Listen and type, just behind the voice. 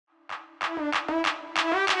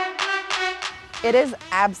It is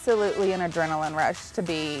absolutely an adrenaline rush to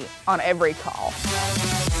be on every call.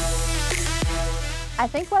 I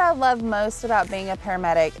think what I love most about being a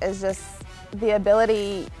paramedic is just the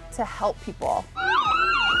ability to help people.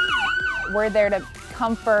 We're there to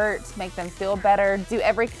comfort, make them feel better, do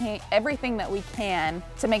everything that we can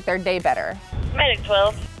to make their day better. Medic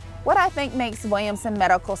 12. What I think makes Williamson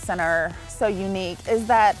Medical Center so unique is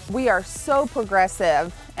that we are so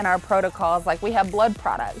progressive in our protocols. Like, we have blood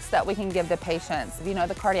products that we can give to patients, you know,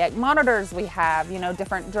 the cardiac monitors we have, you know,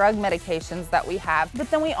 different drug medications that we have,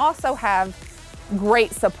 but then we also have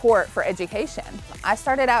great support for education. I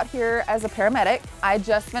started out here as a paramedic. I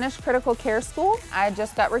just finished critical care school. I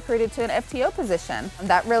just got recruited to an FTO position.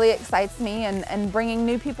 That really excites me, and bringing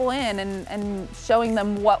new people in and showing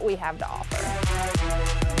them what we have to offer.